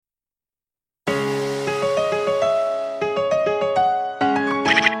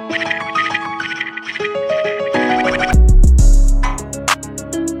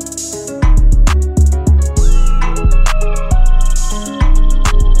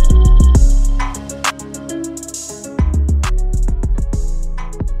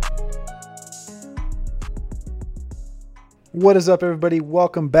What is up, everybody?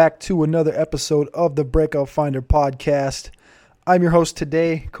 Welcome back to another episode of the Breakout Finder podcast. I'm your host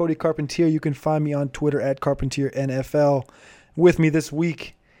today, Cody Carpentier. You can find me on Twitter at CarpentierNFL. With me this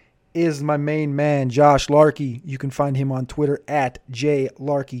week is my main man, Josh Larkey. You can find him on Twitter at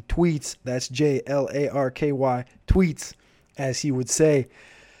JLarkeyTweets. That's JLARKY tweets, as he would say.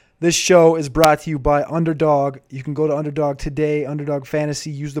 This show is brought to you by Underdog. You can go to Underdog today, Underdog Fantasy.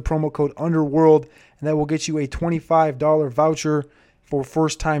 Use the promo code UNDERWORLD, and that will get you a $25 voucher for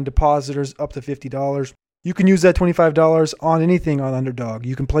first-time depositors up to $50. You can use that $25 on anything on Underdog.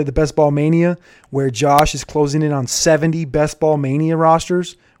 You can play the Best Ball Mania, where Josh is closing in on 70 Best Ball Mania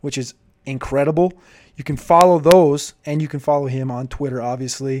rosters, which is incredible. You can follow those, and you can follow him on Twitter,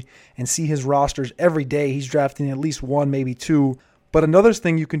 obviously, and see his rosters every day. He's drafting at least one, maybe two. But another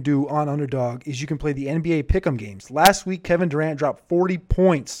thing you can do on Underdog is you can play the NBA Pick'em games. Last week, Kevin Durant dropped 40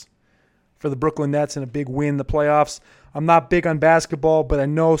 points for the Brooklyn Nets in a big win in the playoffs. I'm not big on basketball, but I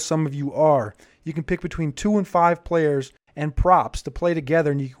know some of you are. You can pick between 2 and 5 players and props to play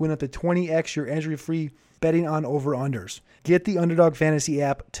together, and you can win up to 20x your entry-free betting on over-unders. Get the Underdog Fantasy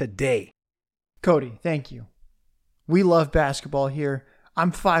app today. Cody, thank you. We love basketball here.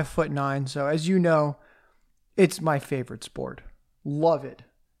 I'm 5'9", so as you know, it's my favorite sport. Love it.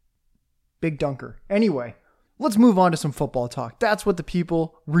 Big dunker. Anyway, let's move on to some football talk. That's what the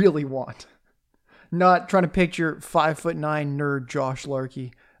people really want. Not trying to picture 5'9" nerd Josh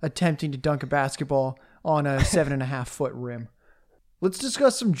Larkey attempting to dunk a basketball on a 7.5-foot rim. Let's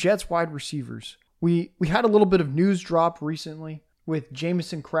discuss some Jets wide receivers. We had a little bit of news drop recently with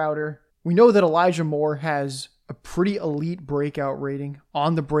Jamison Crowder. We know that Elijah Moore has a pretty elite breakout rating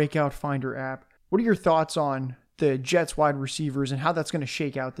on the Breakout Finder app. What are your thoughts on the Jets wide receivers and how that's going to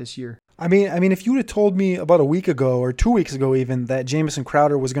shake out this year? I mean, if you would have told me about a week ago or 2 weeks ago even that Jamison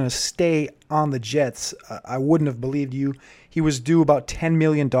Crowder was going to stay on the Jets, I wouldn't have believed you. He was due about $10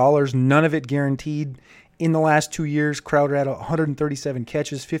 million, none of it guaranteed. In the last 2 years, Crowder had 137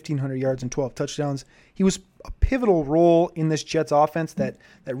 catches, 1,500 yards, and 12 touchdowns. He was a pivotal role in this Jets offense that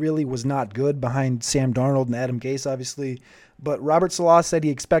really was not good behind Sam Darnold and Adam Gase, obviously. But Robert Saleh said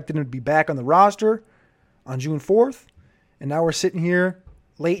he expected him to be back on the roster on June 4th, and now we're sitting here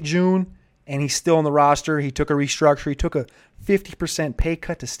late June, and he's still on the roster. He took a restructure. He took a 50% pay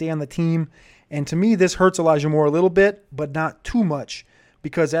cut to stay on the team, and to me, this hurts Elijah Moore a little bit, but not too much,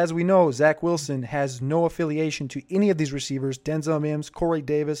 because as we know, Zach Wilson has no affiliation to any of these receivers: Denzel Mims, Corey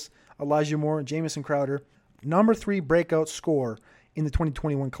Davis, Elijah Moore, and Jamison Crowder. Number 3 breakout score in the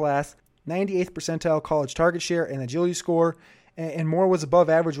 2021 class, 98th percentile college target share and agility score, and Moore was above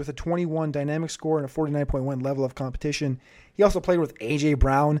average with a 21 dynamic score and a 49.1 level of competition. He also played with A.J.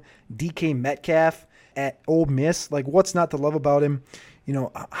 Brown, DK Metcalf at Ole Miss. Like, what's not to love about him? You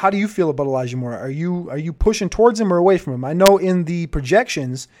know, how do you feel about Elijah Moore? Are you pushing towards him or away from him? I know in the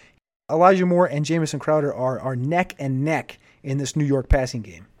projections, Elijah Moore and Jamison Crowder are neck and neck in this New York passing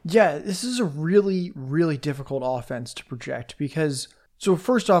game. Yeah, this is a really, really difficult offense to project because, so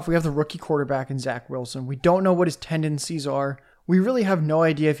first off, we have the rookie quarterback in Zach Wilson. We don't know what his tendencies are. We really have no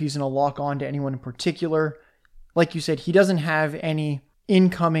idea if he's going to lock on to anyone in particular. Like you said, he doesn't have any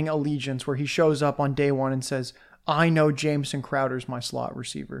incoming allegiance where he shows up on day one and says, I know Jamison Crowder's my slot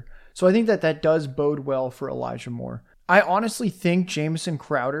receiver. So I think that does bode well for Elijah Moore. I honestly think Jamison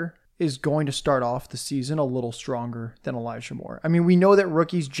Crowder is going to start off the season a little stronger than Elijah Moore. I mean, we know that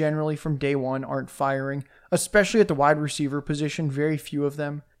rookies generally from day one aren't firing, especially at the wide receiver position. Very few of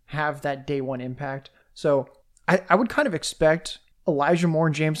them have that day one impact. So I would kind of expect Elijah Moore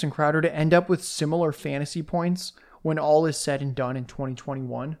and Jamison Crowder to end up with similar fantasy points when all is said and done in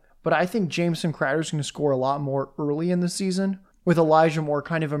 2021. But I think Jamison Crowder is going to score a lot more early in the season, with Elijah Moore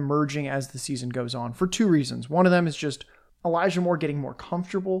kind of emerging as the season goes on for 2 reasons. One of them is just Elijah Moore getting more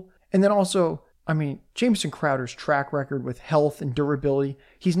comfortable. And then also, I mean, Jamison Crowder's track record with health and durability,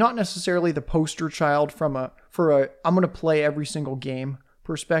 he's not necessarily the poster child for a I'm going to play every single game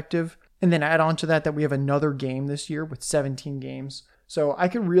perspective. And then add on to that we have another game this year with 17 games. So I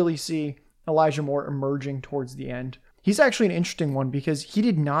could really see Elijah Moore emerging towards the end. He's actually an interesting one because he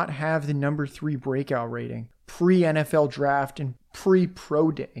did not have the number 3 breakout rating pre-NFL draft and pre-pro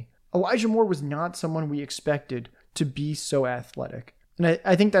day. Elijah Moore was not someone we expected to be so athletic. And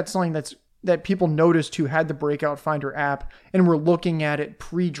I think that's something that people noticed who had the Breakout Finder app and were looking at it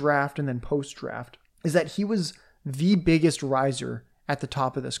pre-draft and then post-draft, is that he was the biggest riser at the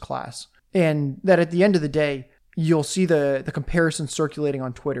top of this class. And that at the end of the day, you'll see the comparison circulating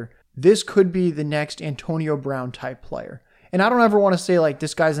on Twitter. This could be the next Antonio Brown type player. And I don't ever want to say like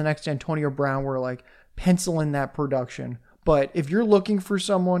this guy's the next Antonio Brown where like pencil in that production. But if you're looking for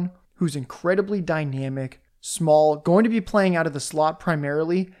someone who's incredibly dynamic, small, going to be playing out of the slot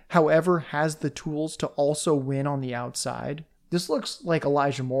primarily, however, has the tools to also win on the outside. This looks like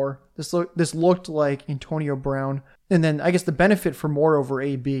Elijah Moore. This looked like Antonio Brown. And then I guess the benefit for Moore over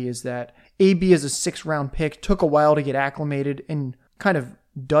AB is that AB is a 6th-round pick, took a while to get acclimated and kind of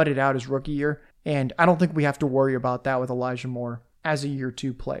dudded out his rookie year. And I don't think we have to worry about that with Elijah Moore as a year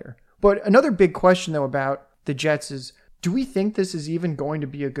 2 player. But another big question, though, about the Jets is, do we think this is even going to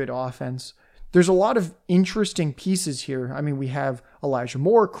be a good offense? There's a lot of interesting pieces here. I mean, we have Elijah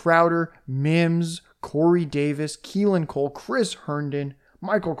Moore, Crowder, Mims, Corey Davis, Keelan Cole, Chris Herndon,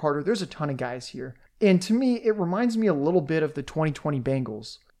 Michael Carter. There's a ton of guys here. And to me, it reminds me a little bit of the 2020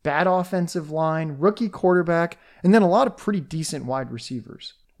 Bengals. Bad offensive line, rookie quarterback, and then a lot of pretty decent wide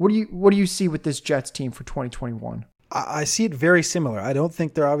receivers. What do you see with this Jets team for 2021? I see it very similar. I don't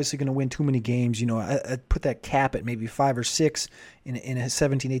think they're obviously going to win too many games. I'd put that cap at maybe 5 or 6 in a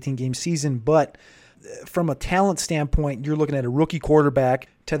 17, 18 game season. But from a talent standpoint, you're looking at a rookie quarterback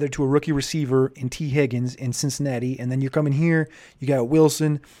tethered to a rookie receiver in T. Higgins in Cincinnati. And then you're coming here, you got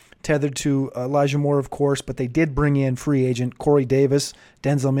Wilson tethered to Elijah Moore, of course, but they did bring in free agent Corey Davis,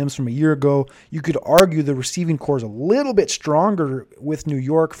 Denzel Mims from a year ago. You could argue the receiving core is a little bit stronger with New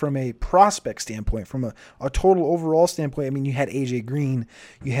York from a prospect standpoint, from a total overall standpoint. I mean, you had A.J. Green,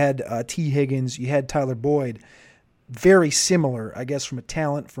 you had T. Higgins, you had Tyler Boyd. Very similar, I guess, from a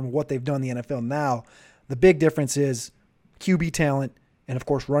talent, from what they've done in the NFL now. The big difference is QB talent and, of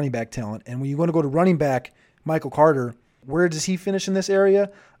course, running back talent. And when you want to go to running back, Michael Carter, where does he finish in this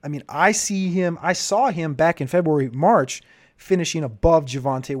area? I mean, I saw him back in February, March, finishing above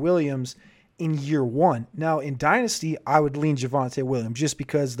Javonte Williams in year 1. Now, in Dynasty, I would lean Javonte Williams just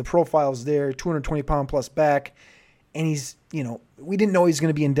because the profile's there, 220-pound plus back, and he's, we didn't know he was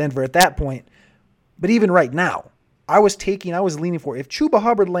going to be in Denver at that point. But even right now, I was leaning for, if Chuba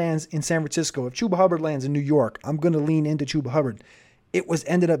Hubbard lands in San Francisco, if Chuba Hubbard lands in New York, I'm going to lean into Chuba Hubbard.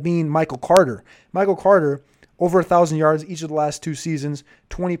 Ended up being Michael Carter. Michael Carter, over 1,000 yards each of the last 2 seasons,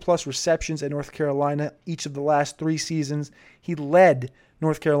 20-plus receptions at North Carolina each of the last 3 seasons. He led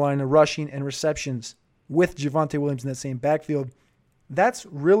North Carolina rushing and receptions with Javonte Williams in that same backfield. That's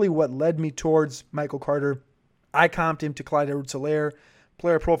really what led me towards Michael Carter. I comped him to Clyde Edwards-Helaire.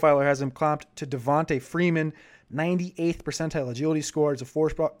 Player Profiler has him comped to Devontae Freeman, 98th percentile agility score. It's a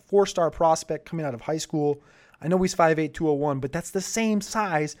 4-star prospect coming out of high school. I know he's 5'8", 201, but that's the same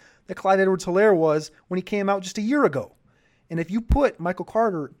size that Clyde Edwards-Helaire was when he came out just a year ago. And if you put Michael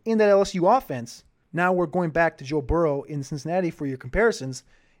Carter in that LSU offense, now we're going back to Joe Burrow in Cincinnati for your comparisons.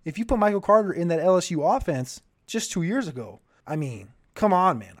 If you put Michael Carter in that LSU offense just 2 years ago, I mean, come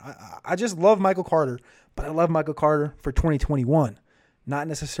on, man. I just love Michael Carter, but I love Michael Carter for 2021, not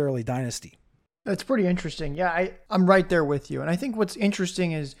necessarily Dynasty. That's pretty interesting. Yeah, I'm right there with you. And I think what's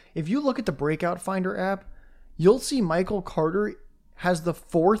interesting is if you look at the Breakout Finder app, you'll see Michael Carter has the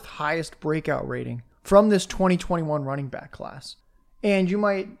 4th highest breakout rating from this 2021 running back class. And you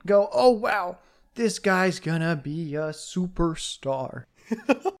might go, oh, wow, this guy's gonna be a superstar.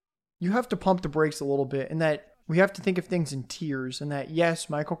 You have to pump the brakes a little bit, in that we have to think of things in tiers, and that, yes,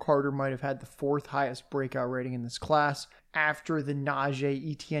 Michael Carter might have had the 4th highest breakout rating in this class after the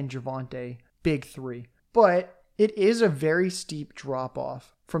Najee, Etienne, Javonte big 3. But it is a very steep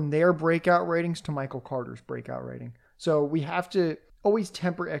drop-off from their breakout ratings to Michael Carter's breakout rating. So we have to always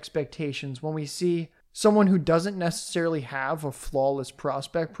temper expectations when we see someone who doesn't necessarily have a flawless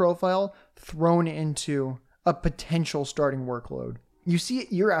prospect profile thrown into a potential starting workload. You see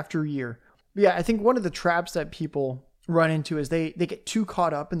it year after year. But yeah, I think one of the traps that people run into is they get too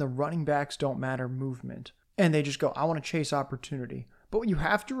caught up in the running backs don't matter movement. And they just go, I want to chase opportunity. But what you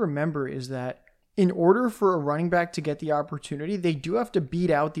have to remember is that in order for a running back to get the opportunity, they do have to beat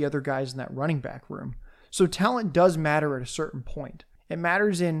out the other guys in that running back room. So talent does matter at a certain point. It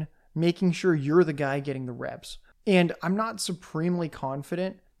matters in making sure you're the guy getting the reps. And I'm not supremely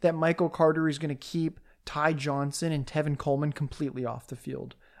confident that Michael Carter is going to keep Ty Johnson and Tevin Coleman completely off the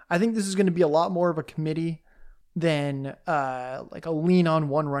field. I think this is going to be a lot more of a committee than like a lean on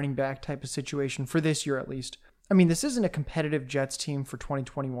one running back type of situation for this year at least. I mean, this isn't a competitive Jets team for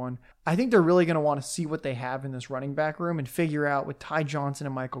 2021. I think they're really going to want to see what they have in this running back room and figure out with Ty Johnson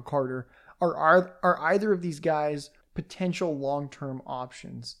and Michael Carter, are either of these guys potential long-term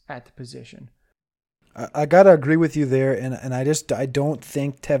options at the position. I got to agree with you there, and I don't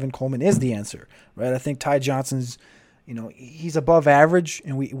think Tevin Coleman is the answer, right? I think Ty Johnson's, he's above average,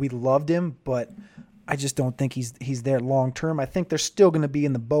 and we loved him, but I just don't think he's there long-term. I think they're still going to be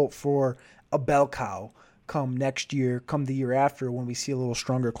in the boat for a bell cow come next year, come the year after when we see a little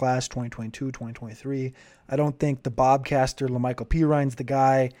stronger class, 2022, 2023. I don't think the Bobcaster, LaMichael Pirine's the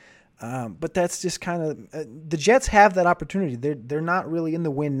guy. But that's just kind of the Jets have that opportunity. They're not really in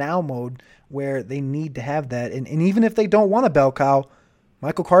the win now mode where they need to have that. And even if they don't want a bell cow,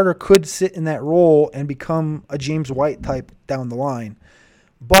 Michael Carter could sit in that role and become a James White type down the line.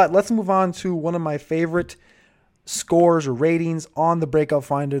 But let's move on to one of my favorite scores or ratings on the Breakout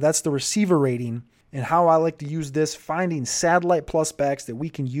Finder. That's the receiver rating, and how I like to use this, finding satellite plus backs that we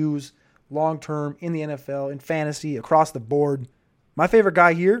can use long-term in the NFL, in fantasy, across the board. My favorite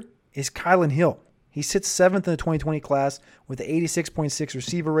guy here is Kylan Hill. He sits 7th in the 2020 class with an 86.6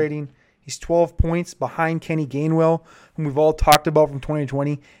 receiver rating. He's 12 points behind Kenny Gainwell, whom we've all talked about from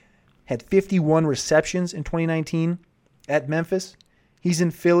 2020. Had 51 receptions in 2019 at Memphis. He's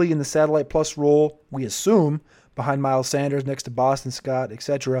in Philly in the satellite plus role, we assume, behind Miles Sanders, next to Boston Scott,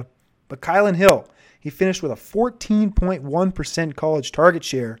 etc. But Kylan Hill, he finished with a 14.1% college target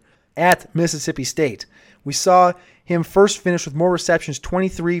share at Mississippi State. We saw him first finish with more receptions,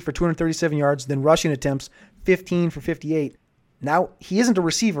 23 for 237 yards, than rushing attempts, 15 for 58. Now, he isn't a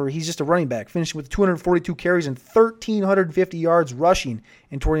receiver, he's just a running back, finishing with 242 carries and 1,350 yards rushing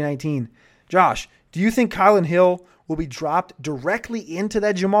in 2019. Josh, do you think Kylan Hill will be dropped directly into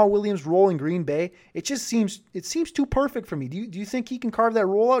that Jamal Williams role in Green Bay? It seems too perfect for me. Do you think he can carve that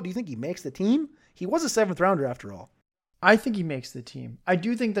role out? Do you think he makes the team? He was a 7th rounder after all. I think he makes the team. I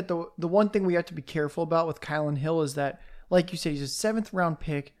do think that the one thing we have to be careful about with Kylan Hill is that, like you said, he's a 7th round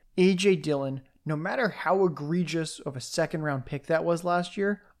pick. A.J. Dillon, no matter how egregious of a 2nd round pick that was last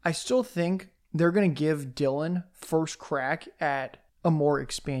year, I still think they're going to give Dillon first crack at a more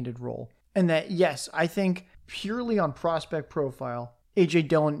expanded role. And that, yes, I think purely on prospect profile, A.J.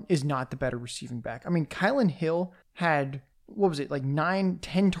 Dillon is not the better receiving back. I mean, Kylan Hill had,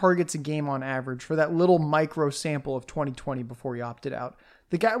 9-10 targets a game on average for that little micro sample of 2020 before he opted out.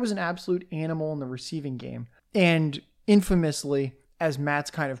 The guy was an absolute animal in the receiving game. And infamously, as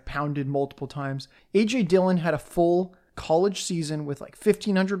Matt's kind of pounded multiple times, A.J. Dillon had a full college season with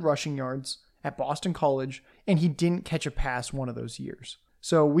 1,500 rushing yards at Boston College, and he didn't catch a pass one of those years.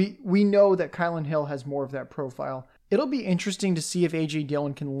 So we know that Kylan Hill has more of that profile. It'll be interesting to see if A.J.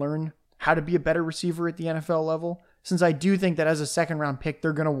 Dillon can learn how to be a better receiver at the NFL level, since I do think that as a 2nd round pick,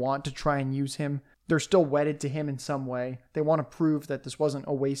 they're going to want to try and use him. They're still wedded to him in some way. They want to prove that this wasn't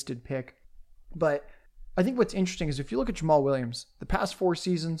a wasted pick. But I think what's interesting is if you look at Jamal Williams, the past 4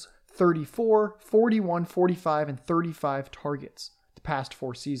 seasons, 34, 41, 45, and 35 targets the past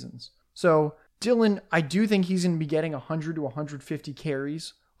 4 seasons. So Dillon, I do think he's going to be getting 100 to 150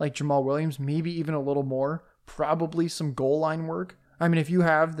 carries like Jamal Williams, maybe even a little more, probably some goal line work. I mean, if you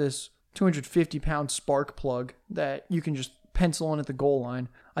have this 250-pound spark plug that you can just pencil in at the goal line,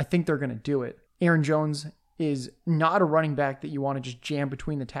 I think they're going to do it. Aaron Jones is not a running back that you want to just jam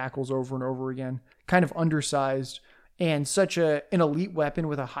between the tackles over and over again. Kind of undersized and such an elite weapon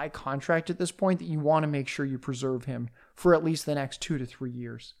with a high contract at this point that you want to make sure you preserve him for at least the next 2 to 3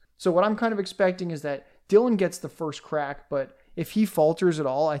 years. So what I'm kind of expecting is that Dillon gets the first crack, but if he falters at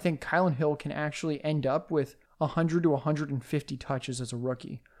all, I think Kylan Hill can actually end up with 100 to 150 touches as a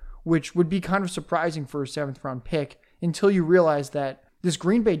rookie, which would be kind of surprising for a 7th round pick until you realize that this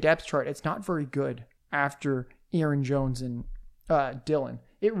Green Bay depth chart, it's not very good after Aaron Jones and Dillon.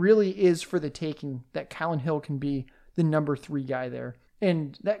 It really is for the taking that Kylan Hill can be the number 3 guy there,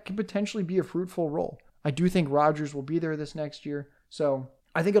 and that could potentially be a fruitful role. I do think Rodgers will be there this next year, so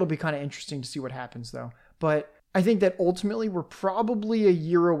I think it'll be kind of interesting to see what happens though. But I think that ultimately we're probably a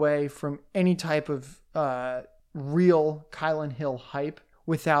year away from any type of real Kylan Hill hype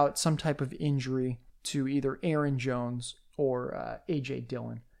without some type of injury to either Aaron Jones or A.J.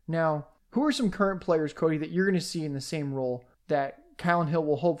 Dillon. Now, who are some current players, Cody, that you're going to see in the same role that Kylan Hill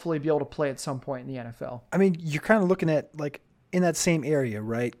will hopefully be able to play at some point in the NFL? I mean, you're kind of looking at in that same area,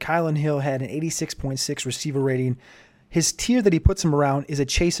 right? Kylan Hill had an 86.6 receiver rating. His tier that he puts him around is a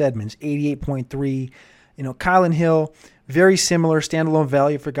Chase Edmonds, 88.3. Kylan Hill, very similar standalone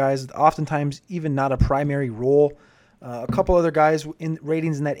value for guys, oftentimes even not a primary role. A couple other guys in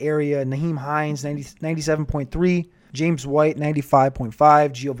ratings in that area, Naheem Hines, 97.3, James White,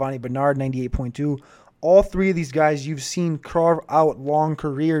 95.5, Giovanni Bernard, 98.2. All 3 of these guys you've seen carve out long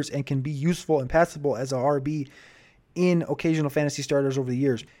careers and can be useful and passable as a RB in occasional fantasy starters over the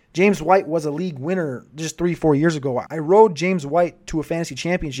years. James White was a league winner just 3-4 years ago. I rode James White to a fantasy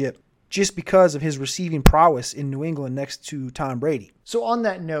championship just because of his receiving prowess in New England next to Tom Brady. So on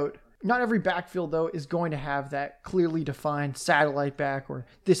that note, not every backfield, though, is going to have that clearly defined satellite back or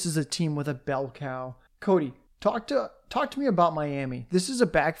this is a team with a bell cow. Cody, talk to me about Miami. This is a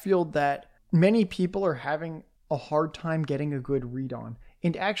backfield that many people are having a hard time getting a good read on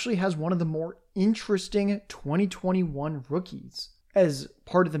and actually has one of the more interesting 2021 rookies. as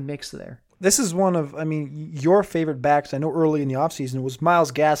part of the mix there. This is one of, your favorite backs. I know early in the offseason was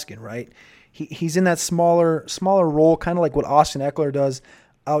Myles Gaskin, right? He's in that smaller role, kind of like what Austin Eckler does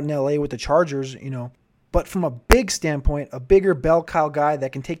out in LA with the Chargers, But from a big standpoint, a bigger bell cow guy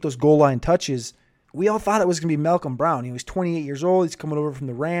that can take those goal line touches, we all thought it was going to be Malcolm Brown. He was 28 years old. He's coming over from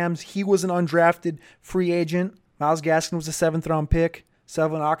the Rams. He was an undrafted free agent. Myles Gaskin was a 7th-round pick.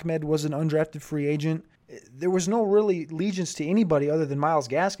 Salvon Ahmed was an undrafted free agent. There was no really allegiance to anybody other than Myles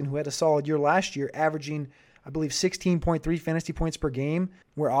Gaskin, who had a solid year last year, averaging, I believe, 16.3 fantasy points per game,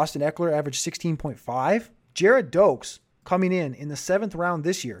 where Austin Eckler averaged 16.5. Jared Dokes coming in the 7th round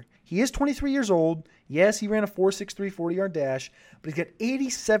this year. He is 23 years old. Yes, he ran a 4.63 40-yard dash, but he's got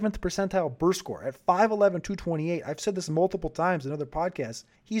 87th percentile burst score at 5'11", 228. I've said this multiple times in other podcasts.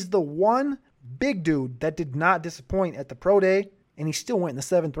 He's the one big dude that did not disappoint at the pro day, and he still went in the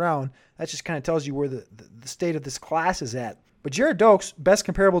 7th round. That just kind of tells you where the state of this class is at. But Jared Dokes, best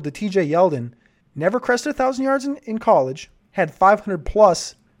comparable to TJ Yeldon, never crested 1,000 yards in college, had 500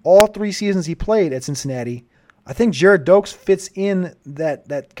 plus all 3 seasons he played at Cincinnati. I think Jared Dokes fits in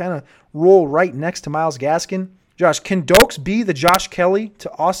that kind of role right next to Myles Gaskin. Josh, can Dokes be the Josh Kelly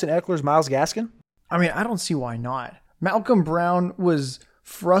to Austin Eckler's Myles Gaskin? I don't see why not. Malcolm Brown was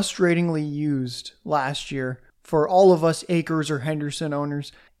frustratingly used last year for all of us Akers or Henderson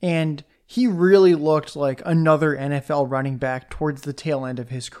owners, and he really looked like another NFL running back towards the tail end of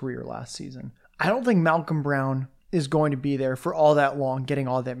his career last season. I don't think Malcolm Brown is going to be there for all that long, getting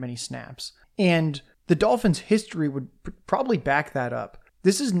all that many snaps. And the Dolphins' history would probably back that up.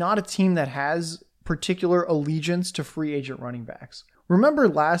 This is not a team that has particular allegiance to free agent running backs. Remember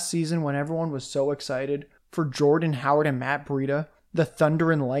last season when everyone was so excited for Jordan Howard and Matt Breida, the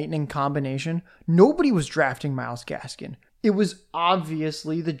Thunder and Lightning combination? Nobody was drafting Myles Gaskin. It was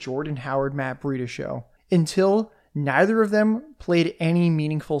obviously the Jordan Howard, Matt Breida show until neither of them played any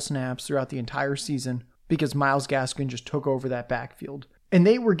meaningful snaps throughout the entire season because Myles Gaskin just took over that backfield. And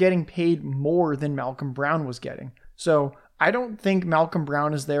they were getting paid more than Malcolm Brown was getting. So I don't think Malcolm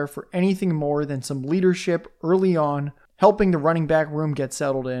Brown is there for anything more than some leadership early on, helping the running back room get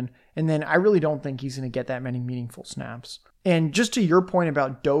settled in. And then I really don't think he's going to get that many meaningful snaps. And just to your point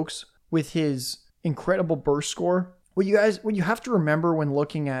about Dokes with his incredible burst score, what you have to remember when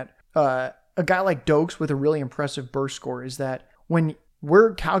looking at a guy like Dokes with a really impressive burst score is that when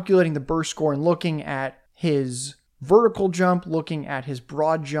we're calculating the burst score and looking at his vertical jump, looking at his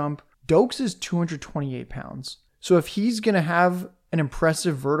broad jump, Dokes is 228 pounds. So if he's going to have an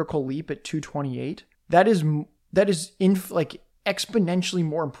impressive vertical leap at 228, that is exponentially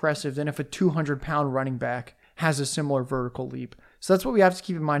more impressive than if a 200-pound running back has a similar vertical leap. So that's what we have to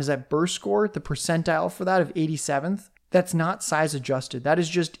keep in mind is that burst score, the percentile for that of 87th, that's not size adjusted. That is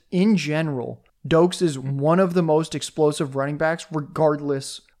just in general. Dokes is one of the most explosive running backs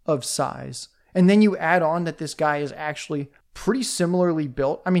regardless of size. And then you add on that this guy is actually pretty similarly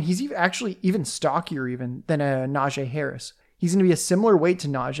built. He's actually even stockier than a Najee Harris. He's going to be a similar weight to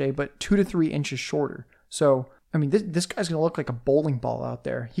Najee, but 2 to 3 inches shorter. So, this guy's going to look like a bowling ball out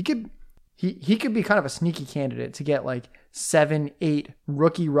there. He could be kind of a sneaky candidate to get like 7-8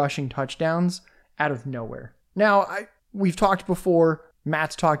 rookie rushing touchdowns out of nowhere. Now, we've talked before.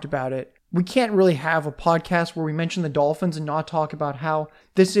 Matt's talked about it. We can't really have a podcast where we mention the Dolphins and not talk about how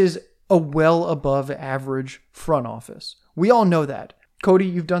this is a well above average front office. We all know that. Cody,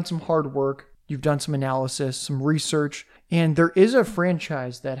 you've done some hard work. You've done some analysis, some research, and there is a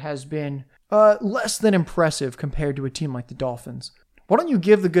franchise that has been less than impressive compared to a team like the Dolphins. Why don't you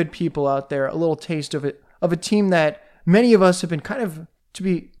give the good people out there a little taste of it, of a team that many of us have been kind of, to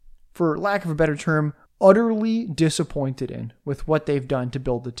be, for lack of a better term, utterly disappointed in with what they've done to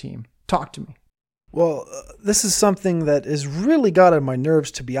build the team. Talk to me. Well, this is something that has really got on my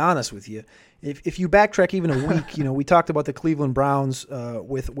nerves, to be honest with you. If you backtrack even a week, we talked about the Cleveland Browns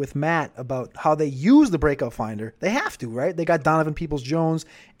with Matt about how they use the breakout finder. They have to, right? They got Donovan Peoples-Jones,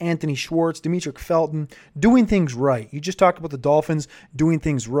 Anthony Schwartz, Demetric Felton doing things right. You just talked about the Dolphins doing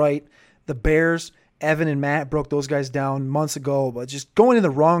things right. The Bears, Evan and Matt broke those guys down months ago, but just going in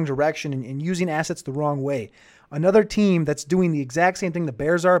the wrong direction and using assets the wrong way. Another team that's doing the exact same thing the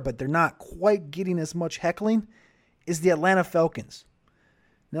Bears are, but they're not quite getting as much heckling, is the Atlanta Falcons.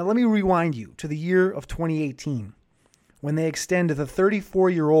 Now, let me rewind you to the year of 2018, when they extended the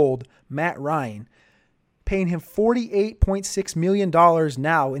 34-year-old Matt Ryan, paying him $48.6 million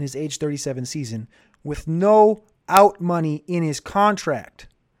now in his age 37 season, with no out money in his contract.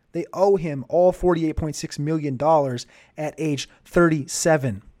 They owe him all $48.6 million at age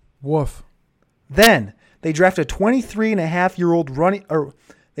 37. Woof. Then they drafted a 23.5-year-old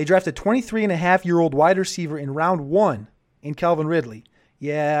wide receiver in round 1 in Calvin Ridley.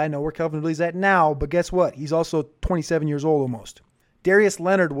 Yeah, I know where Calvin Ridley's at now, but guess what? He's also 27 years old almost. Darius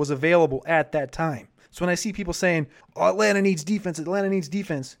Leonard was available at that time. So when I see people saying, oh, Atlanta needs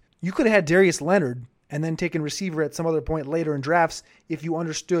defense, you could have had Darius Leonard and then taken receiver at some other point later in drafts if you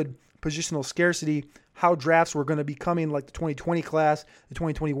understood positional scarcity, how drafts were going to be coming like the 2020 class, the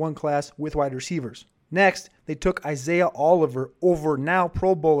 2021 class with wide receivers. Next, they took Isaiah Oliver over now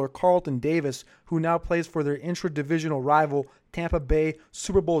Pro Bowler Carlton Davis, who now plays for their intra-divisional rival Tampa Bay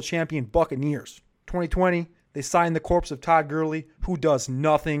Super Bowl champion Buccaneers. 2020, they signed the corpse of Todd Gurley, who does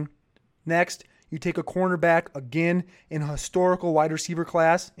nothing. Next, you take a cornerback again in a historical wide receiver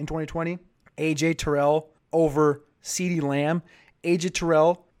class in 2020, A.J. Terrell over CeeDee Lamb. A.J.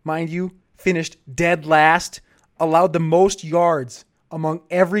 Terrell, mind you, finished dead last, allowed the most yards among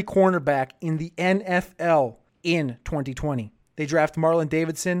every cornerback in the NFL in 2020. They draft Marlon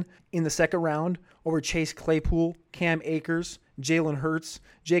Davidson in the second round over Chase Claypool, Cam Akers, Jalen Hurts,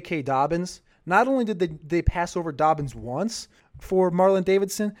 J.K. Dobbins. Not only did they pass over Dobbins once for Marlon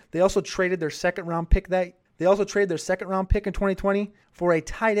Davidson, they also traded their second round pick in 2020 for a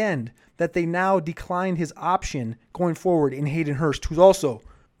tight end that they now declined his option going forward in Hayden Hurst, who's also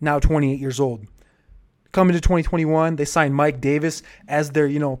now 28 years old. Coming to 2021, they signed Mike Davis as their,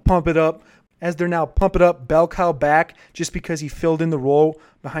 pump it up bell cow back just because he filled in the role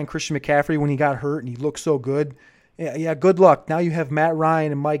behind Christian McCaffrey when he got hurt and he looked so good. Yeah, good luck. Now you have Matt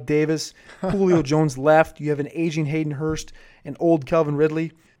Ryan and Mike Davis. Julio Jones left. You have an aging Hayden Hurst and old Calvin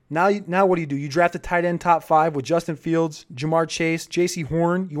Ridley. Now what do? You draft a tight end top 5 with Justin Fields, Jamar Chase, J.C.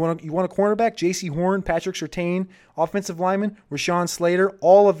 Horn. You want a cornerback? J.C. Horn, Patrick Surtain, offensive lineman, Rashawn Slater,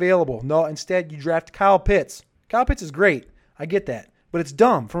 all available. No, instead you draft Kyle Pitts. Kyle Pitts is great. I get that. But it's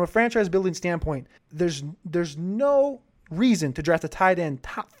dumb. From a franchise building standpoint, there's no reason to draft a tight end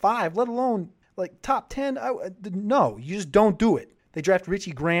top 5, let alone like top 10. No, you just don't do it. They draft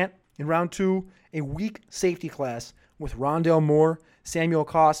Richie Grant in round 2, a weak safety class with Rondale Moore, Samuel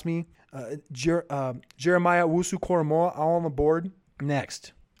Cosme, Jeremiah Owusu-Koramoah all on the board.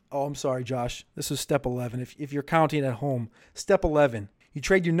 Next. Oh, I'm sorry, Josh. This is step 11. If you're counting at home, step 11. You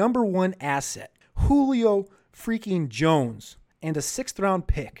trade your number 1 asset, Julio freaking Jones, and a 6th-round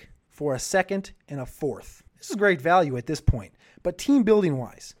pick for a 2nd and a 4th. This is great value at this point. But team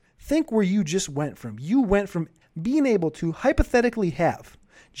building-wise, think where you just went from. You went from being able to hypothetically have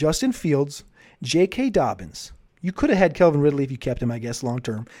Justin Fields, J.K. Dobbins. You could have had Calvin Ridley if you kept him, I guess,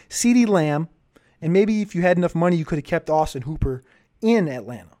 long-term. CeeDee Lamb, and maybe if you had enough money, you could have kept Austin Hooper in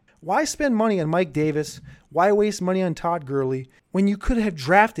Atlanta. Why spend money on Mike Davis? Why waste money on Todd Gurley when you could have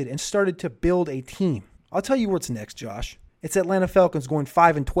drafted and started to build a team? I'll tell you what's next, Josh. It's Atlanta Falcons going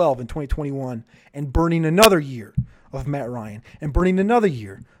 5-12 in 2021 and burning another year of Matt Ryan and burning another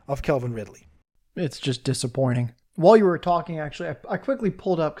year of Calvin Ridley. It's just disappointing. While you were talking, actually, I quickly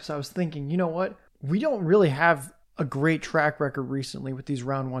pulled up because I was thinking, you know what? We don't really have a great track record recently with these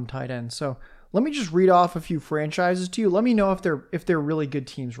round 1 tight ends. So let me just read off a few franchises to you. Let me know if they're really good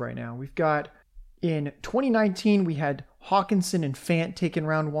teams right now. We've got in 2019, we had Hawkinson and Fant taken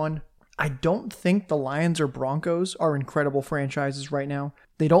round 1. I don't think the Lions or Broncos are incredible franchises right now.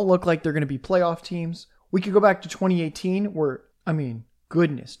 They don't look like they're going to be playoff teams. We could go back to 2018 where,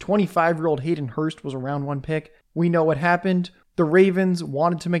 25-year-old Hayden Hurst was a round 1 pick. We know what happened. The Ravens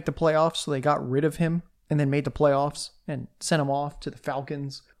wanted to make the playoffs, so they got rid of him and then made the playoffs and sent him off to the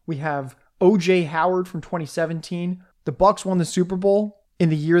Falcons. We have O.J. Howard from 2017. The Bucs won the Super Bowl in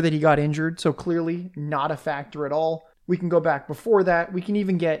the year that he got injured, so clearly not a factor at all. We can go back before that. We can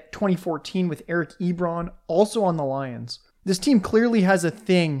even get 2014 with Eric Ebron, also on the Lions. This team clearly has a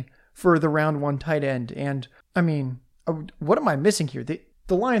thing for the round 1 tight end. And, what am I missing here?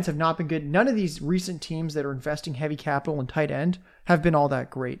 The Lions have not been good. None of these recent teams that are investing heavy capital in tight end have been all that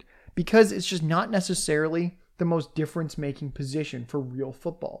great because it's just not necessarily the most difference-making position for real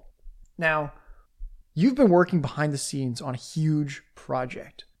football. Now, you've been working behind the scenes on a huge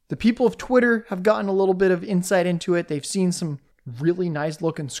project. The people of Twitter have gotten a little bit of insight into it. They've seen some really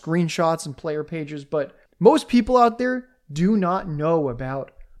nice-looking screenshots and player pages, but most people out there do not know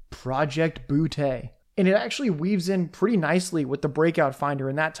about Project Butte. And it actually weaves in pretty nicely with the Breakout Finder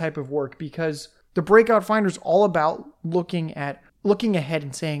and that type of work because the Breakout Finder is all about looking ahead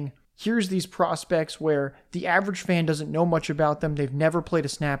and saying, here's these prospects where the average fan doesn't know much about them. They've never played a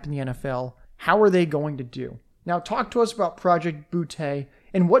snap in the NFL. How are they going to do? Now talk to us about Project Butte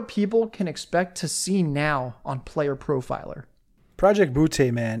and what people can expect to see now on Player Profiler. Project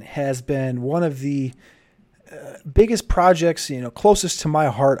Butte, man, has been one of the biggest projects, closest to my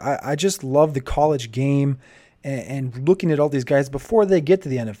heart. I just love the college game and looking at all these guys before they get to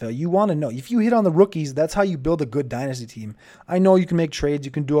the NFL. You want to know. If you hit on the rookies, that's how you build a good dynasty team. I know you can make trades,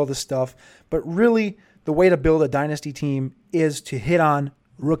 you can do all this stuff, but really the way to build a dynasty team is to hit on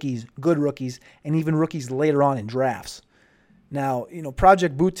rookies, good rookies, and even rookies later on in drafts. Now,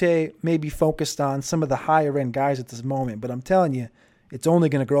 Project Butte may be focused on some of the higher end guys at this moment, but I'm telling you, it's only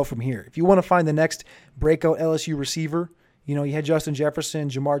going to grow from here. If you want to find the next breakout LSU receiver, you had Justin Jefferson,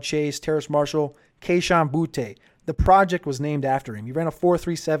 Jamar Chase, Terrace Marshall, Kayshon Boutte. The project was named after him. He ran a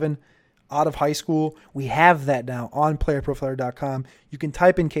 4.37 out of high school. We have that now on playerprofiler.com. You can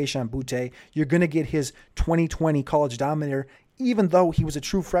type in Kayshon Boutte. You're going to get his 2020 College Dominator, even though he was a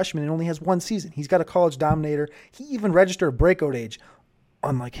true freshman and only has one season. He's got a College Dominator. He even registered a breakout age,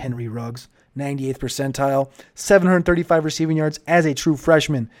 unlike Henry Ruggs. 98th percentile, 735 receiving yards as a true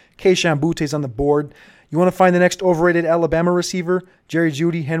freshman. Kayshon Boutte's on the board. You want to find the next overrated Alabama receiver? Jerry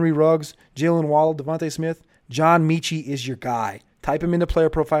Jeudy, Henry Ruggs, Jalen Waddle, Devontae Smith. John Mechie is your guy. Type him into Player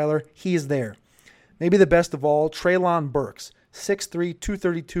Profiler. He is there. Maybe the best of all, Treylon Burks, 6'3",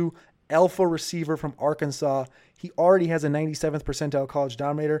 232, alpha receiver from Arkansas. He already has a 97th percentile College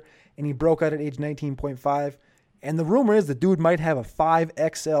Dominator, and he broke out at age 19.5. And the rumor is the dude might have a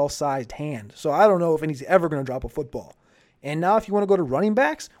 5XL sized hand. So I don't know if he's ever going to drop a football. And now if you want to go to running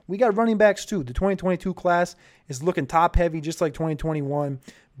backs, we got running backs too. The 2022 class is looking top heavy just like 2021.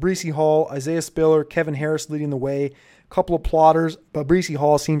 Breece Hall, Isaiah Spiller, Kevin Harris leading the way. A couple of plotters, but Breece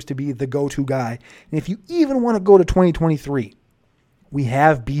Hall seems to be the go-to guy. And if you even want to go to 2023, we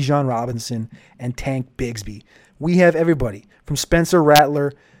have Bijan Robinson and Tank Bigsby. We have everybody from Spencer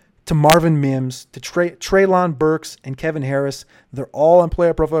Rattler to Marvin Mims, to Treylon Burks and Kevin Harris. They're all on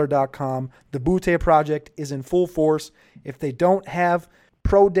playerprofiler.com. The Butte project is in full force. If they don't have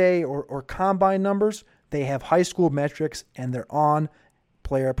pro day or combine numbers, they have high school metrics, and they're on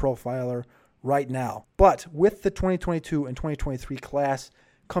Player Profiler right now. But with the 2022 and 2023 class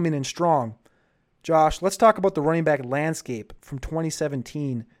coming in strong, Josh, let's talk about the running back landscape from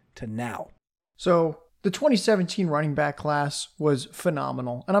 2017 to now. So the 2017 running back class was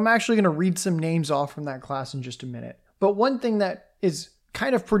phenomenal, and I'm actually going to read some names off from that class in just a minute. But one thing that is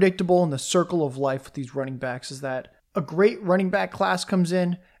kind of predictable in the circle of life with these running backs is that a great running back class comes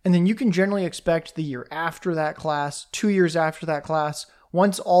in, and then you can generally expect the year after that class, 2 years after that class,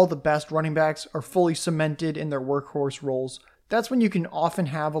 once all the best running backs are fully cemented in their workhorse roles, that's when you can often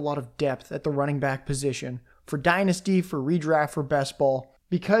have a lot of depth at the running back position for dynasty, for redraft, for best ball.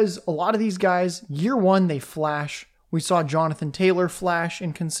 Because a lot of these guys, year one, they flash. We saw Jonathan Taylor flash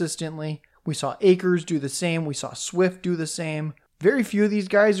inconsistently. We saw Akers do the same. We saw Swift do the same. Very few of these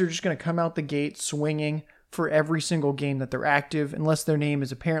guys are just going to come out the gate swinging for every single game that they're active, unless their name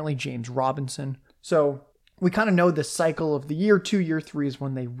is apparently James Robinson. So we kind of know the cycle of the year 2, year 3 is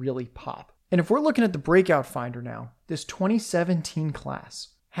when they really pop. And if we're looking at the breakout finder now, this 2017 class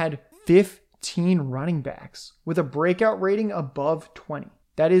had 15 running backs with a breakout rating above 20.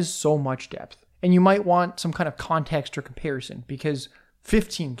 That is so much depth. And you might want some kind of context or comparison, because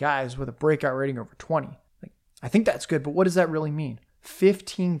 15 guys with a breakout rating over 20. I think that's good, but what does that really mean?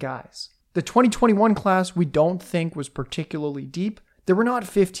 15 guys. The 2021 class we don't think was particularly deep. There were not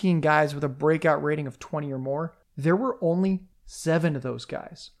 15 guys with a breakout rating of 20 or more. There were only 7 of those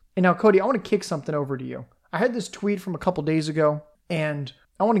guys. And now, Cody, I want to kick something over to you. I had this tweet from a couple days ago, and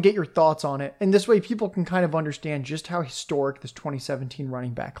I want to get your thoughts on it. And this way people can kind of understand just how historic this 2017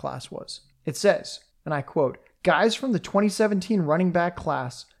 running back class was. It says, and I quote, "Guys from the 2017 running back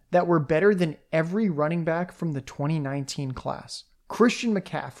class that were better than every running back from the 2019 class. Christian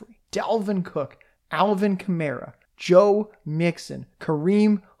McCaffrey, Dalvin Cook, Alvin Kamara, Joe Mixon,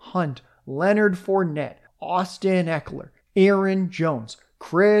 Kareem Hunt, Leonard Fournette, Austin Eckler, Aaron Jones,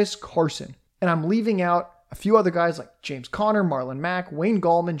 Chris Carson." And I'm leaving out a few other guys like James Conner, Marlon Mack, Wayne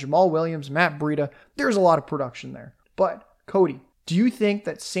Gallman, Jamal Williams, Matt Breida. There's a lot of production there. But, Cody, do you think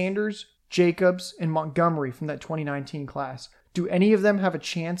that Sanders, Jacobs, and Montgomery from that 2019 class, do any of them have a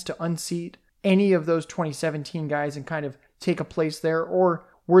chance to unseat any of those 2017 guys and kind of take a place there? Or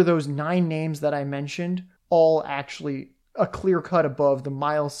were those 9 names that I mentioned all actually a clear cut above the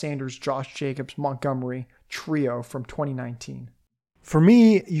Miles Sanders, Josh Jacobs, Montgomery trio from 2019? For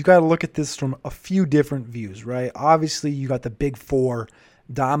me, you got to look at this from a few different views, right? Obviously, you got the big 4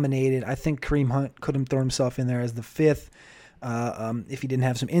 dominated. I think Kareem Hunt couldn't throw himself in there as the 5th if he didn't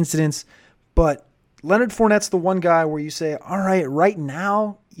have some incidents. But Leonard Fournette's the one guy where you say, all right, right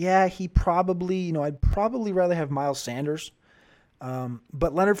now, yeah, he probably, I'd probably rather have Miles Sanders.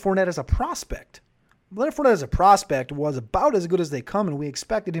 But Leonard Fournette as a prospect was about as good as they come, and we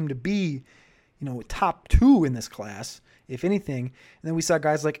expected him to be, top 2 in this class, if anything. And then we saw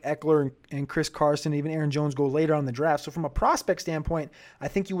guys like Eckler and Chris Carson, even Aaron Jones go later on in the draft. So from a prospect standpoint, I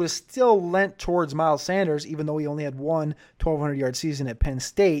think you would have still lent towards Miles Sanders, even though he only had one 1,200-yard season at Penn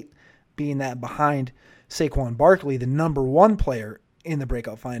State, being that behind Saquon Barkley, the number 1 player in the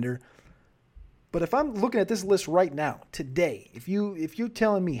Breakout Finder. But if I'm looking at this list right now, today, if you're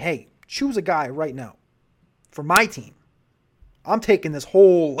telling me, hey, choose a guy right now for my team, I'm taking this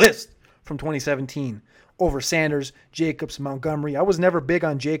whole list from 2017 over Sanders, Jacobs, Montgomery. I was never big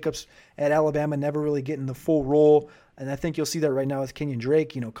on Jacobs at Alabama, never really getting the full role. And I think you'll see that right now with Kenyon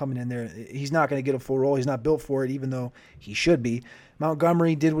Drake, coming in there. He's not going to get a full role. He's not built for it, even though he should be.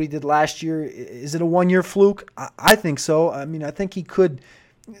 Montgomery did what he did last year. Is it a one-year fluke? I think so. I mean, I think he could.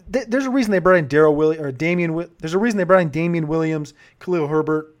 There's a reason they brought in There's a reason they brought in Damian Williams, Khalil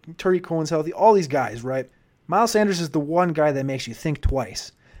Herbert, Tariq Cohen's healthy, all these guys, right? Miles Sanders is the one guy that makes you think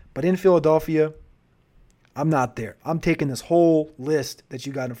twice. But in Philadelphia, I'm not there. I'm taking this whole list that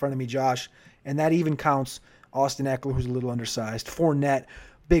you got in front of me, Josh, and that even counts Austin Eckler, who's a little undersized, Fournette,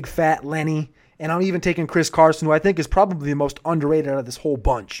 big fat Lenny, and I'm even taking Chris Carson, who I think is probably the most underrated out of this whole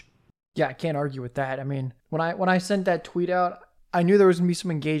bunch. Yeah, I can't argue with that. I mean, when I sent that tweet out, I knew there was going to be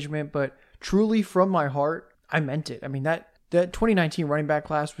some engagement, but truly from my heart, I meant it. I mean, that 2019 running back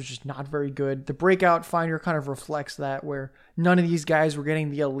class was just not very good. The Breakout Finder kind of reflects that, where none of these guys were getting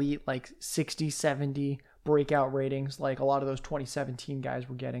the elite, 60, 70 breakout ratings like a lot of those 2017 guys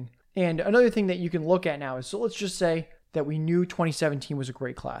were getting. And another thing that you can look at now is, so let's just say that we knew 2017 was a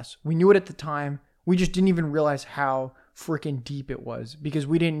great class. We knew it at the time. We just didn't even realize how freaking deep it was, because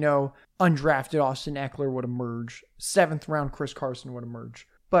we didn't know undrafted Austin Eckler would emerge. 7th round Chris Carson would emerge.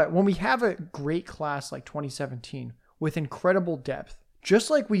 But when we have a great class like 2017 with incredible depth, just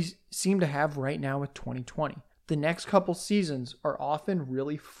like we seem to have right now with 2020, the next couple seasons are often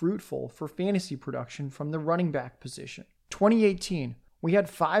really fruitful for fantasy production from the running back position. 2018, we had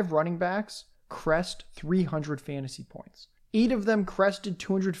 5 running backs crest 300 fantasy points. 8 of them crested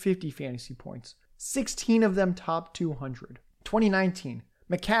 250 fantasy points. 16 of them top 200. 2019,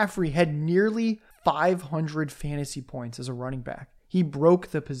 McCaffrey had nearly 500 fantasy points as a running back. He broke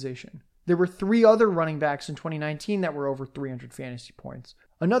the position. There were 3 other running backs in 2019 that were over 300 fantasy points.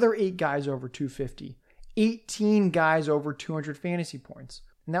 Another 8 guys over 250. 18 guys over 200 fantasy points.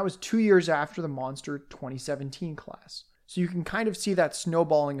 And that was 2 years after the monster 2017 class. So you can kind of see that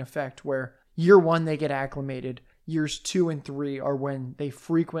snowballing effect where year 1 they get acclimated. Years 2 and 3 are when they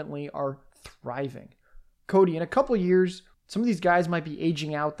frequently are thriving. Cody, in a couple years, some of these guys might be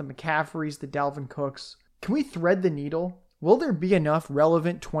aging out, the McCaffreys, the Dalvin Cooks. Can we thread the needle? Will there be enough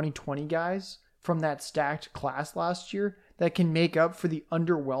relevant 2020 guys from that stacked class last year that can make up for the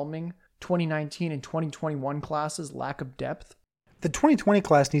underwhelming 2019 and 2021 classes' lack of depth? The 2020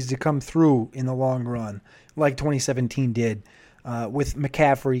 class needs to come through in the long run, like 2017 did, with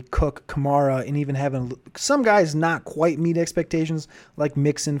McCaffrey, Cook, Kamara, and even having some guys not quite meet expectations, like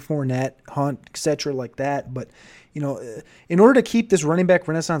Mixon, Fournette, Hunt, etc., like that. But, in order to keep this running back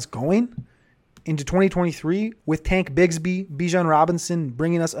renaissance going into 2023, with Tank Bigsby, Bijan Robinson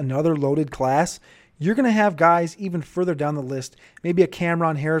bringing us another loaded class, you're going to have guys even further down the list, maybe a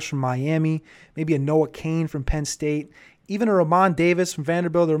Cameron Harris from Miami, maybe a Noah Cain from Penn State, even a Ramon Davis from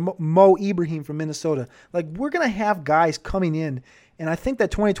Vanderbilt, or Mo Ibrahim from Minnesota. We're going to have guys coming in, and I think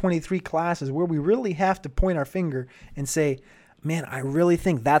that 2023 class is where we really have to point our finger and say, man, I really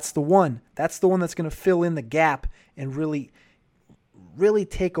think that's the one. That's the one that's going to fill in the gap and really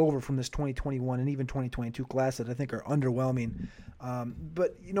take over from this 2021 and even 2022 class that I think are underwhelming.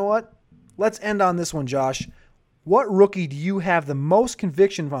 But you know what? Let's end on this one, Josh. What rookie do you have the most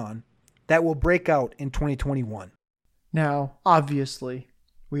conviction on that will break out in 2021? Now, obviously,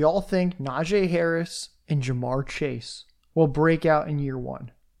 we all think Najee Harris and Jamar Chase will break out in year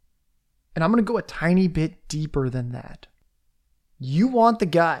 1. And I'm going to go a tiny bit deeper than that. You want the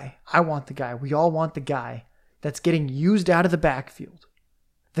guy. I want the guy. We all want the guy that's getting used out of the backfield.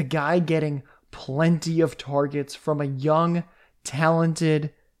 The guy getting plenty of targets from a young,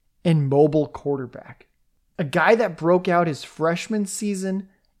 talented, and mobile quarterback. A guy that broke out his freshman season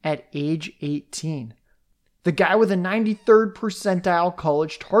at age 18. The guy with a 93rd percentile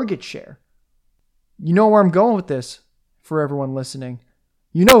college target share. You know where I'm going with this for everyone listening.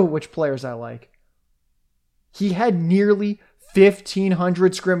 You know which players I like. He had nearly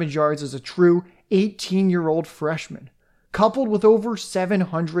 1,500 scrimmage yards as a true 18-year-old freshman, coupled with over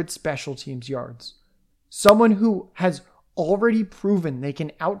 700 special teams yards. Someone who has already proven they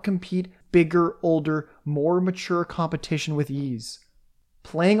can outcompete bigger, older, more mature competition with ease.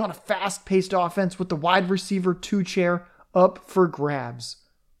 Playing on a fast-paced offense with the wide receiver 2 chair up for grabs.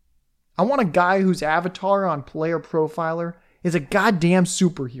 I want a guy whose avatar on Player Profiler is a goddamn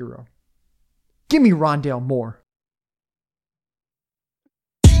superhero. Give me Rondale Moore.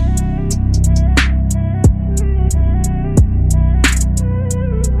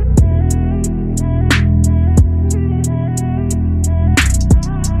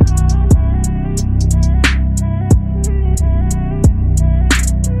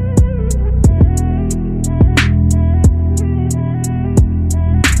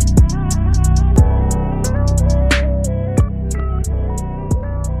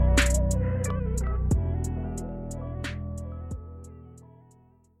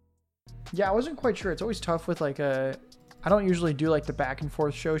 Yeah, I wasn't quite sure. It's always tough with I don't usually do like the back and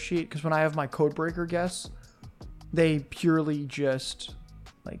forth show sheet because when I have my codebreaker guests, they purely just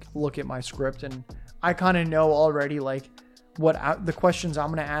like look at my script and I kind of know already like the questions I'm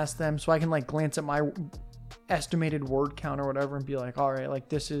going to ask them. So I can like glance at my estimated word count or whatever and be like, all right, like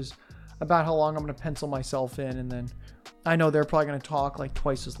this is about how long I'm going to pencil myself in. And then I know they're probably going to talk like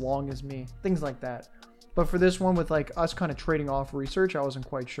twice as long as me, things like that. But for this one with like us kind of trading off research, I wasn't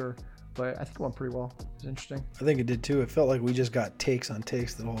quite sure. But I think it went pretty well. It was interesting. I think it did too. It felt like we just got takes on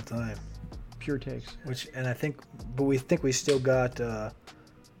takes the whole time. Pure takes. But we think we still got a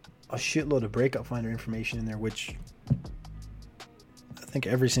shitload of breakup finder information in there, which I think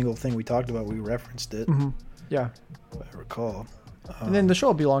every single thing we talked about, we referenced it. Mm-hmm. Yeah. If I recall. And then the show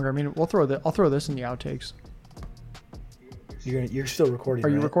will be longer. I mean, I'll throw this in the outtakes. You're still recording, Are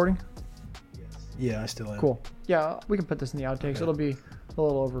you recording? Yeah, I still am. Cool. Yeah, we can put this in the outtakes. Okay. It'll be a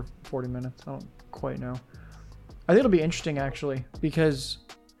little over 40 minutes. I don't quite know. I think it'll be interesting actually because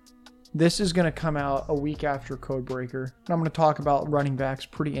this is going to come out a week after Codebreaker. And I'm going to talk about running backs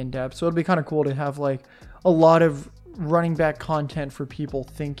pretty in depth. So it'll be kind of cool to have like a lot of running back content for people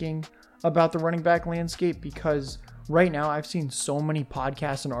thinking about the running back landscape because right now I've seen so many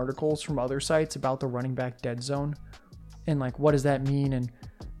podcasts and articles from other sites about the running back dead zone and like what does that mean, and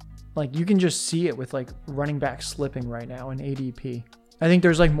like you can just see it with like running back slipping right now in ADP. I think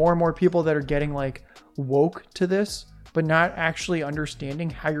there's like more and more people that are getting like woke to this, but not actually understanding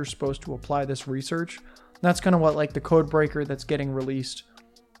how you're supposed to apply this research. And that's kind of what like the Codebreaker that's getting released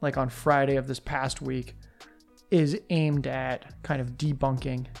like on Friday of this past week is aimed at kind of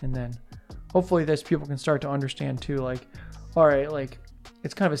debunking. And then hopefully this people can start to understand too, like, all right, like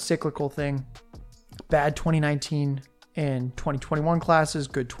it's kind of a cyclical thing. Bad 2019 and 2021 classes,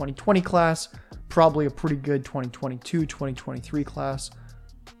 good 2020 class, probably a pretty good 2022, 2023 class.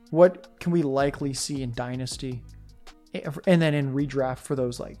 What can we likely see in Dynasty? And then in redraft for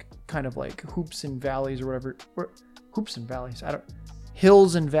those like kind of like hoops and valleys or whatever. Or hoops and valleys.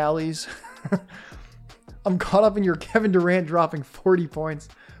 Hills and valleys. I'm caught up in your Kevin Durant dropping 40 points.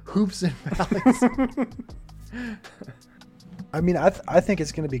 Hoops and valleys. I mean, I think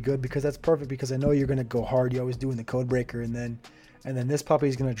it's going to be good because that's perfect because I know you're going to go hard. You always do in the Codebreaker, and then this puppy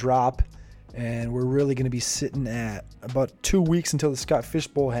is going to drop, and we're really going to be sitting at about 2 weeks until the Scott Fish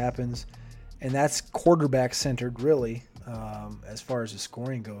Bowl happens, and that's quarterback centered really as far as the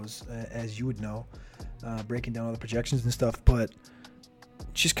scoring goes, as you would know, breaking down all the projections and stuff, but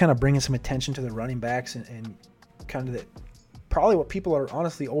just kind of bringing some attention to the running backs and kind of probably what people are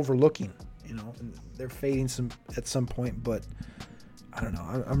honestly overlooking. You know, they're fading at some point, but I don't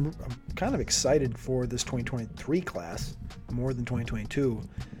know. I'm kind of excited for this 2023 class more than 2022,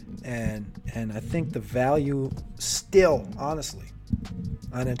 and I think the value still, honestly,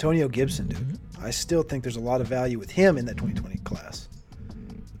 on Antonio Gibson, dude. I still think there's a lot of value with him in that 2020 class.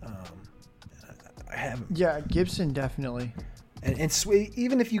 I haven't. Yeah, Gibson definitely. And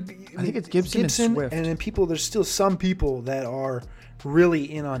even if you, I think it's Gibson and Swift, and then there's still some people that are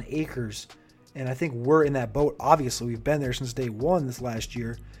really in on Akers. And I think we're in that boat. Obviously, we've been there since day one this last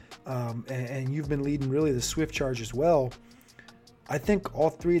year. And you've been leading really the Swift charge as well. I think all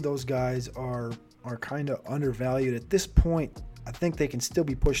three of those guys are kind of undervalued at this point. I think they can still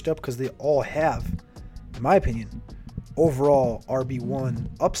be pushed up because they all have, in my opinion, overall RB1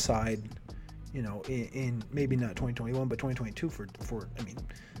 upside, you know, in maybe not 2021, but 2022 for I mean,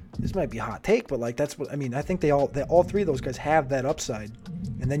 this might be a hot take, but like that's what I mean. I think all three of those guys have that upside,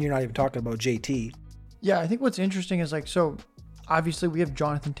 and then you're not even talking about JT. Yeah, I think what's interesting is like, so obviously we have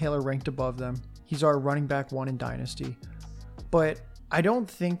Jonathan Taylor ranked above them. He's our running back one in Dynasty, but I don't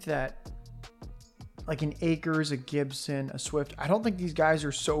think that like an Akers, a Gibson, a Swift, I don't think these guys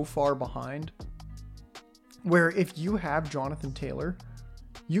are so far behind where if you have Jonathan Taylor,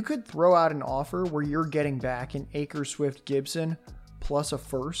 you could throw out an offer where you're getting back an Akers, Swift, Gibson plus a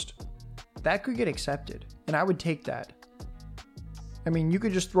first. That could get accepted, and I would take that. I mean, you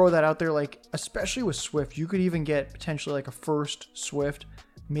could just throw that out there, like, especially with Swift, you could even get potentially like a first Swift,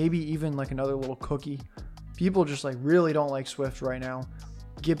 maybe even like another little cookie. People just like really don't like Swift right now.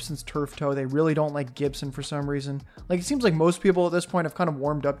 Gibson's turf toe. They really don't like Gibson for some reason. Like, it seems like most people at this point have kind of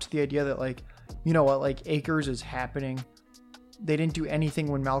warmed up to the idea that, like, you know what, like, Akers is happening. They didn't do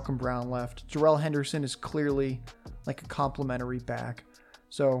anything when Malcolm Brown left. Jarrell Henderson is clearly like a complimentary back.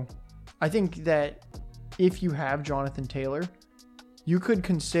 So I think that if you have Jonathan Taylor, you could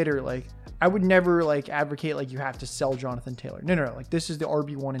consider, like, I would never like advocate like you have to sell Jonathan Taylor. No. Like, this is the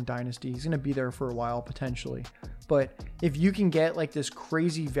RB1 in Dynasty. He's going to be there for a while potentially. But if you can get like this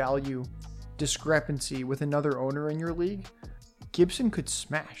crazy value discrepancy with another owner in your league, Gibson could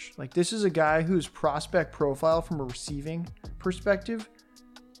smash. Like, this is a guy whose prospect profile from a receiving perspective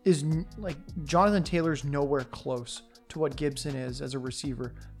is like Jonathan Taylor's nowhere close to what Gibson is as a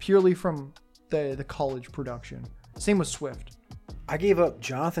receiver, purely from the college production. Same with Swift. I gave up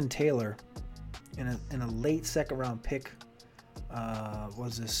Jonathan Taylor in a late second round pick.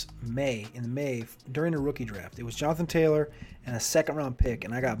 Was this May during a rookie draft? It was Jonathan Taylor and a second round pick,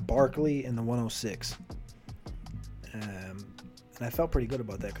 and I got Barkley in the 106. And I felt pretty good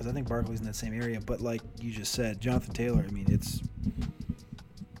about that because I think Barkley's in that same area. But like you just said, Jonathan Taylor, I mean, it's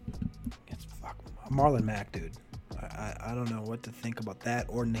fuck Marlon Mack, dude. I don't know what to think about that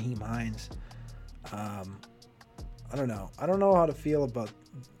or Nyheim Hines. I don't know. I don't know how to feel about.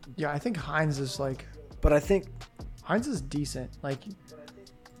 Yeah, I think Hines is like. But I think Hines is decent. Like,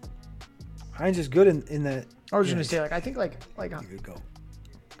 Hines is good in that. I was gonna say, like, I think like you could go.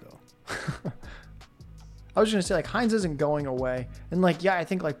 I was gonna say, like, Hines isn't going away, and like, yeah, I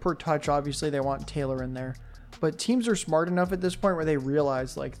think like per touch, obviously they want Taylor in there, but teams are smart enough at this point where they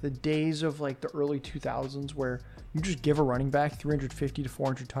realize like the days of like the early 2000s where you just give a running back 350 to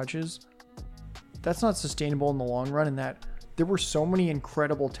 400 touches, that's not sustainable in the long run, and that there were so many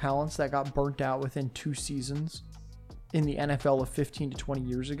incredible talents that got burnt out within 2 seasons in the NFL of 15 to 20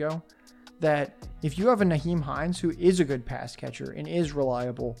 years ago, that if you have a Nyheim Hines who is a good pass catcher and is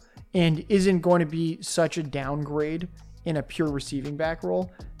reliable and isn't going to be such a downgrade in a pure receiving back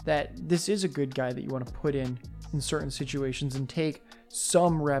role, that this is a good guy that you want to put in certain situations and take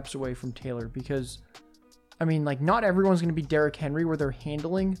some reps away from Taylor. Because, I mean, like, not everyone's going to be Derrick Henry where they're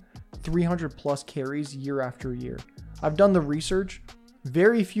handling 300 plus carries year after year. I've done the research.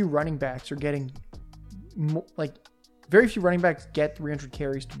 Very few running backs are getting, like, very few running backs get 300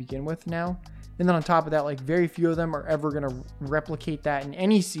 carries to begin with now. And then on top of that, like, very few of them are ever going to replicate that in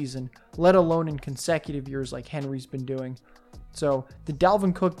any season, let alone in consecutive years like Henry's been doing. So the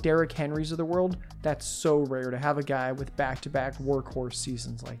Dalvin Cook, Derrick Henrys of the world, that's so rare to have a guy with back-to-back workhorse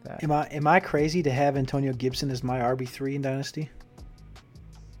seasons like that. Am I crazy to have Antonio Gibson as my RB3 in Dynasty?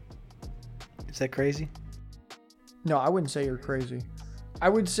 Is that crazy? No, I wouldn't say you're crazy. I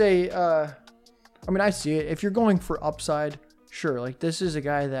would say, I mean, I see it. If you're going for upside, sure. Like, this is a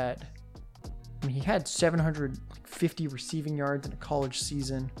guy that, I mean, he had 750 receiving yards in a college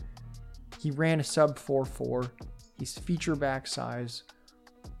season. He ran a sub 4.4. He's feature back size.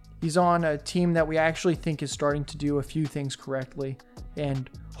 He's on a team that we actually think is starting to do a few things correctly, and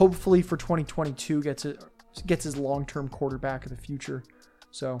hopefully for 2022 gets his long-term quarterback of the future.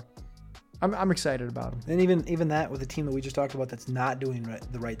 So I'm excited about him. And even that with a team that we just talked about that's not doing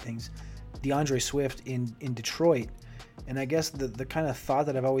the right things, DeAndre Swift in Detroit. And I guess the kind of thought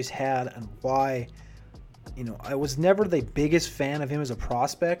that I've always had and why, you know, I was never the biggest fan of him as a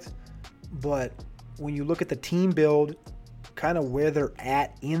prospect, but when you look at the team build, kind of where they're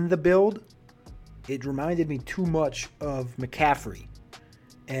at in the build, it reminded me too much of McCaffrey.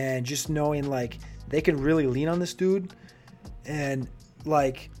 And just knowing, like, they can really lean on this dude, and,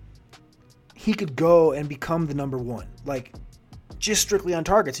 like, he could go and become the number one, like, just strictly on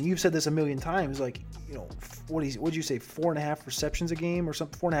targets. And you've said this a million times, like, you know, what'd you say, 4.5 receptions a game or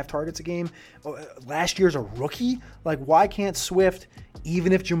something, 4.5 targets a game? Last year's a rookie? Like, why can't Swift,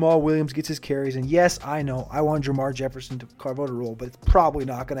 even if Jamal Williams gets his carries, and yes, I know, I want Jamar Jefferson to carve out a role, but it's probably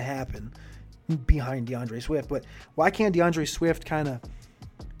not going to happen behind DeAndre Swift. But why can't DeAndre Swift kind of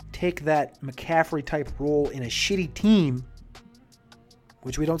take that McCaffrey-type role in a shitty team,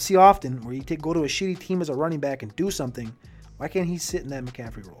 which we don't see often, where you go to a shitty team as a running back and do something? Why can't he sit in that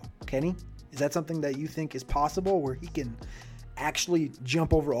McCaffrey role? Can he? Is that something that you think is possible, where he can actually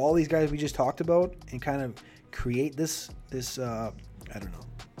jump over all these guys we just talked about and kind of create this I don't know,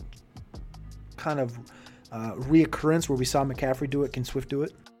 kind of reoccurrence where we saw McCaffrey do it? Can Swift do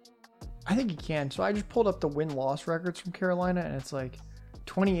it? I think he can. So I just pulled up the win-loss records from Carolina, and it's like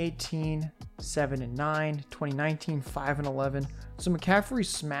 2018, 7-9, 2019, 5-11. So McCaffrey's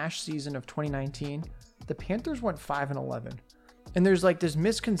smash season of 2019, the Panthers went 5-11. And there's like this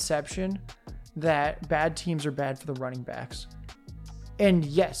misconception that bad teams are bad for the running backs. And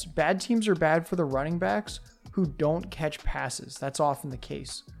yes, bad teams are bad for the running backs who don't catch passes. That's often the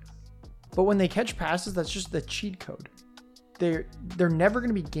case. But when they catch passes, that's just the cheat code. They're never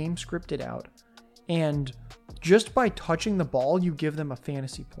going to be game scripted out. And just by touching the ball, you give them a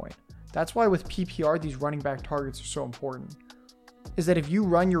fantasy point. That's why with PPR, these running back targets are so important. Is that if you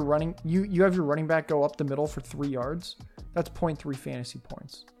run your you have your running back go up the middle for 3 yards, that's 0.3 fantasy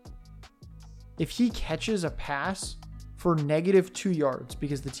points. If he catches a pass for -2 yards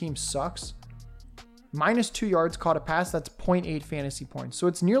because the team sucks, -2 yards caught a pass, that's 0.8 fantasy points. So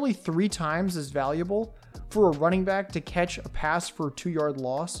it's nearly 3 times as valuable for a running back to catch a pass for a 2-yard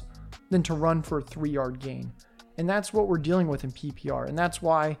loss than to run for a 3-yard gain. And that's what we're dealing with in PPR. And that's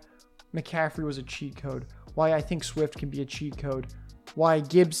why McCaffrey was a cheat code, why I think Swift can be a cheat code, why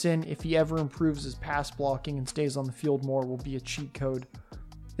Gibson, if he ever improves his pass blocking and stays on the field more, will be a cheat code,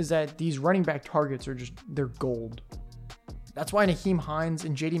 is that these running back targets are just, they're gold. That's why Naheem Hines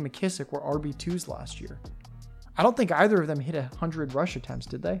and J.D. McKissic were RB2s last year. I don't think either of them hit 100 rush attempts,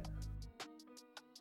 did they?